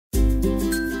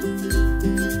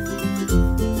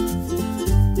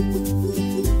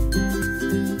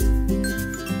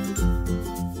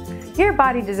Your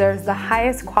body deserves the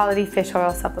highest quality fish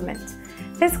oil supplement.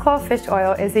 This Quell fish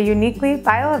oil is a uniquely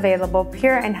bioavailable,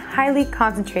 pure, and highly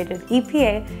concentrated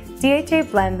EPA DHA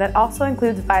blend that also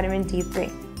includes vitamin D3.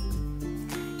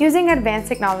 Using advanced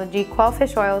technology, Quell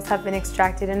fish oils have been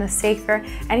extracted in a safer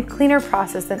and cleaner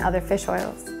process than other fish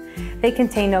oils. They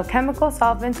contain no chemical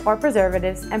solvents or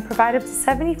preservatives and provide up to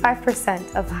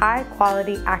 75% of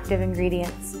high-quality active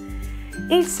ingredients.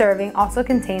 Each serving also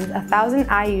contains 1,000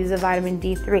 IUs of vitamin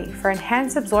D3 for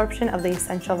enhanced absorption of the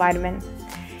essential vitamin.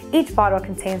 Each bottle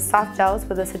contains soft gels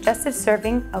with a suggested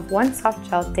serving of 1 soft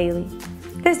gel daily.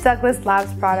 This Douglas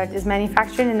Labs product is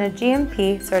manufactured in a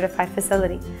GMP certified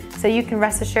facility, so you can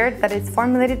rest assured that it's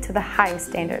formulated to the highest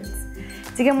standards.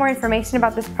 To get more information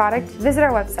about this product, visit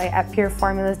our website at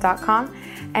PureFormulas.com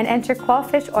and enter Quell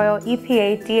Fish Oil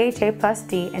EPA DHA plus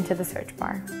D into the search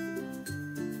bar.